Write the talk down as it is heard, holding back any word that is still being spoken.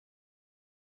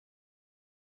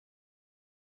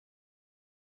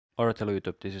or tell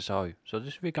YouTube this is how. So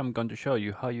this week I'm going to show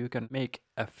you how you can make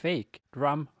a fake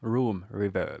drum room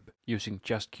reverb using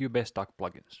just Cubase stock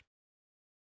plugins.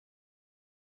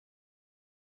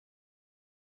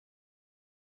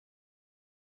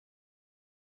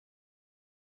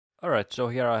 Alright, so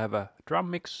here I have a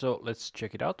drum mix, so let's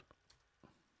check it out.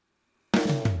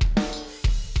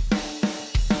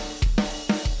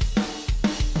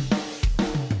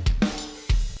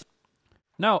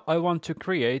 Now I want to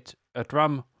create a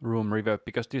drum room reverb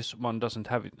because this one doesn't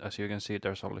have it. As you can see,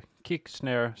 there's only kick,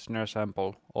 snare, snare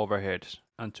sample, overheads,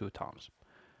 and 2 toms.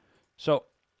 So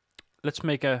let's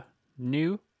make a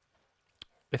new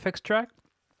effects track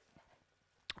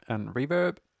and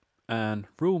reverb and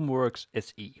Roomworks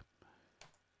SE.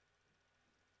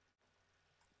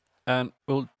 And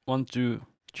we'll want to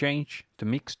change the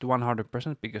mix to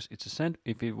 100% because it's a send.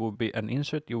 If it would be an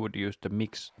insert, you would use the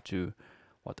mix to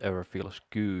whatever feels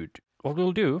good. What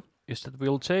we'll do is that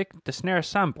we'll take the snare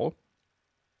sample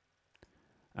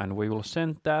and we will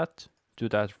send that to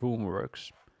that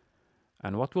Roomworks.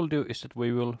 And what we'll do is that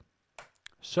we will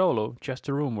solo just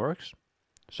the Roomworks.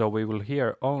 So we will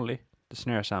hear only the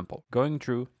snare sample going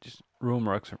through this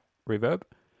Roomworks reverb.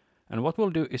 And what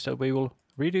we'll do is that we will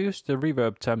reduce the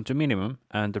reverb time to minimum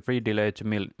and the pre-delay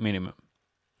to minimum.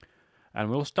 And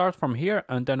we'll start from here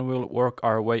and then we'll work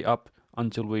our way up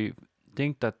until we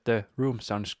think that the room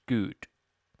sounds good.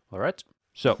 Alright,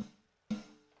 so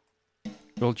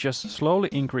we'll just slowly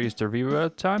increase the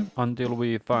reverb time until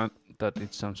we find that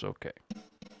it sounds okay.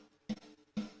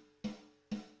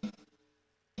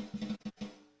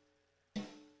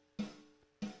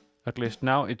 At least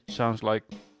now it sounds like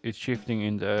it's shifting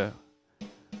in the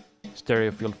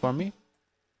stereo field for me.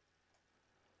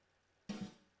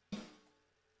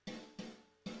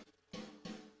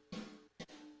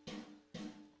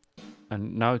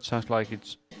 And now it sounds like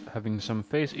it's having some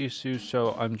phase issues,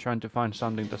 so I'm trying to find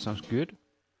something that sounds good.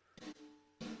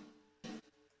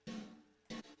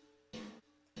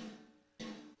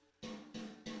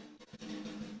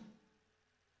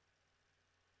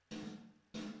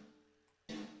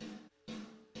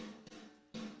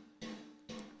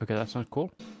 Okay, that sounds cool.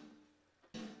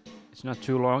 It's not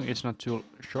too long, it's not too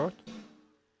short.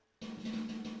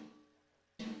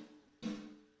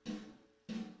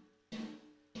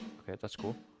 Okay, that's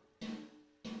cool.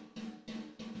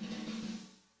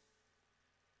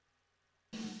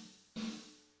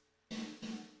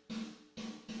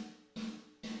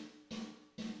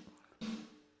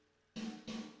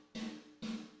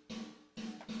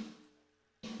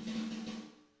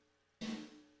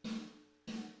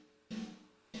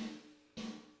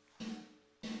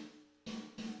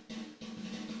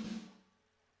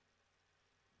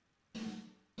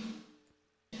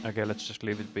 Okay, let's just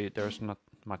leave it be. There's not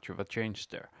much of a change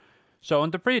there. So on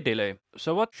the pre-delay,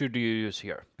 so what should you use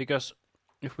here? Because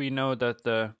if we know that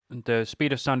the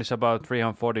speed of sound is about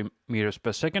 340 meters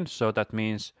per second, so that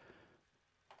means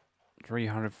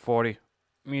 340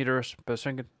 meters per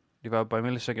second divided by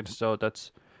milliseconds, so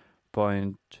that's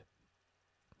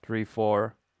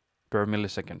 0.34 per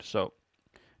millisecond. So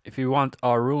if we want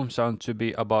our room sound to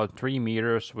be about 3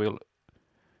 meters,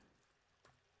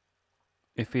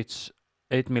 if it's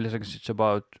 8 milliseconds, it's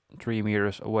about 3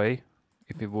 meters away.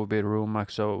 If it will be room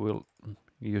max, so we'll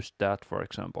use that for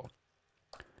example.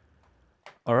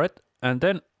 Alright, and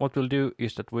then what we'll do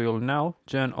is that we will now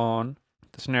turn on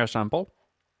the snare sample.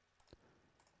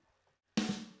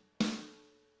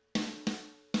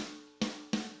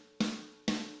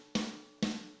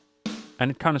 And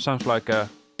it kind of sounds like a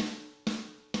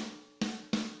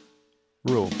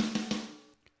room.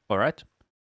 Alright.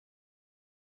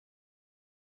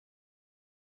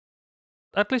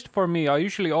 At least for me, I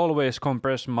usually always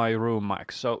compress my room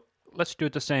max. So let's do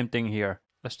the same thing here.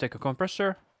 Let's take a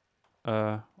compressor,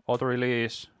 auto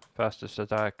release, fastest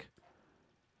attack.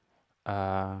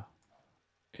 Yeah.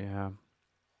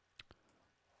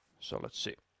 So let's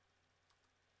see.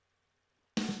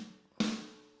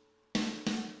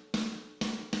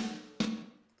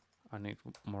 I need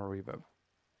more reverb.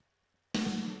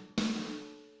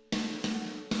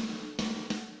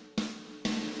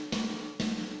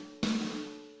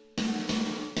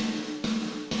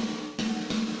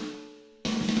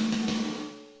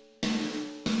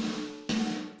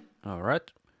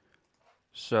 Alright,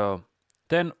 so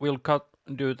then we'll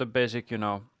do the basic,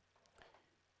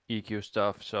 EQ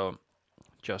stuff, so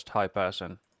just high pass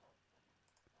and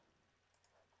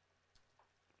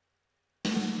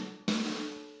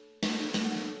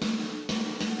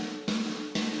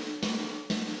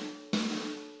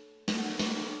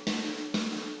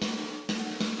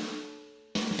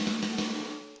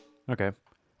okay,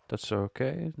 That's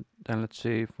okay. Then let's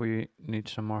see if we need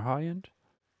some more high end.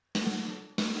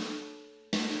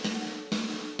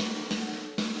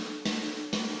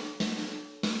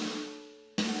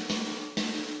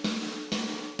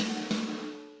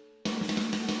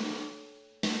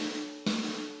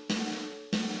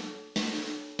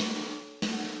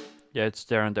 Yeah, it's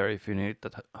there and there if you need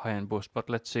that high-end boost, but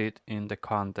let's see it in the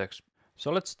context.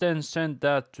 So let's then send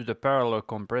that to the parallel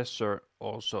compressor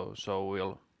also, so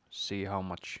we'll see how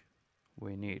much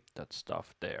we need that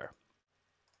stuff there.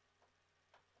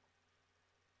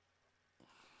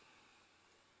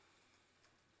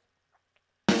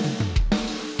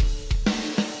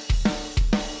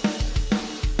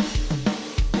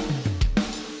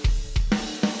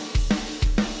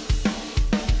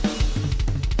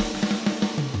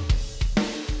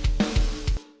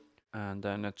 And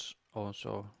then let's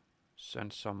also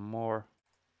send some more.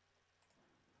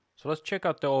 So let's check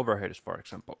out the overheads, for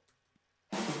example.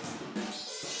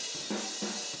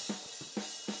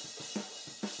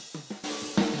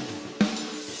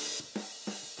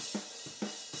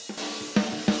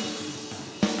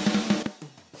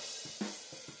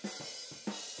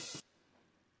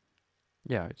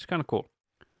 Yeah, it's kind of cool.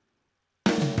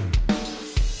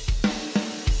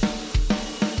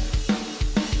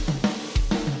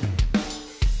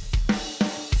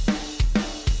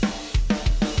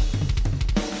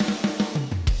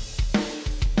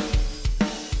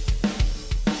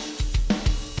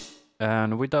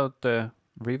 And without the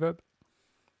reverb,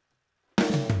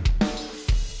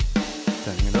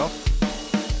 turning it off.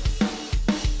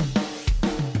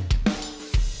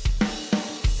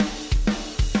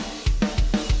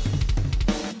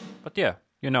 But yeah,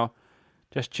 you know,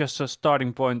 just a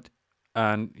starting point,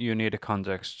 and you need a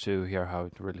context to hear how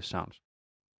it really sounds.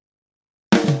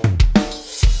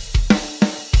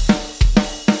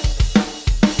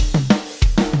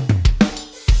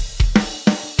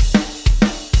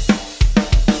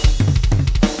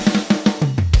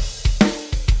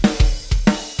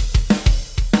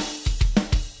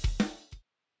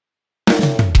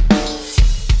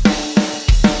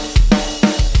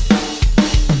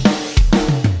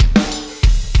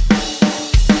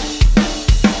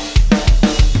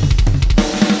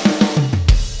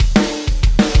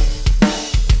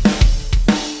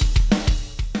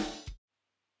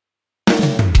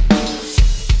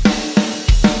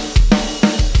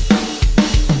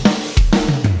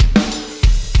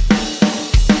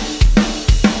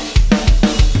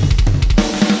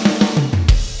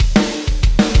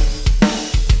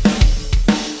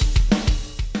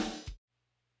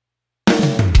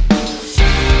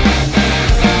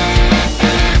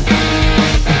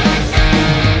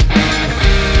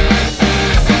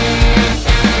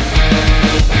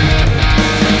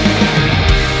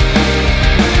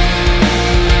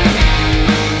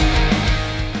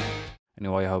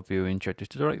 Anyway, I hope you enjoyed this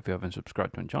tutorial. If you haven't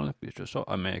subscribed to my channel, please do so.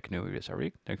 I make new videos every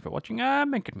week. Thanks for watching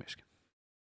and make it music.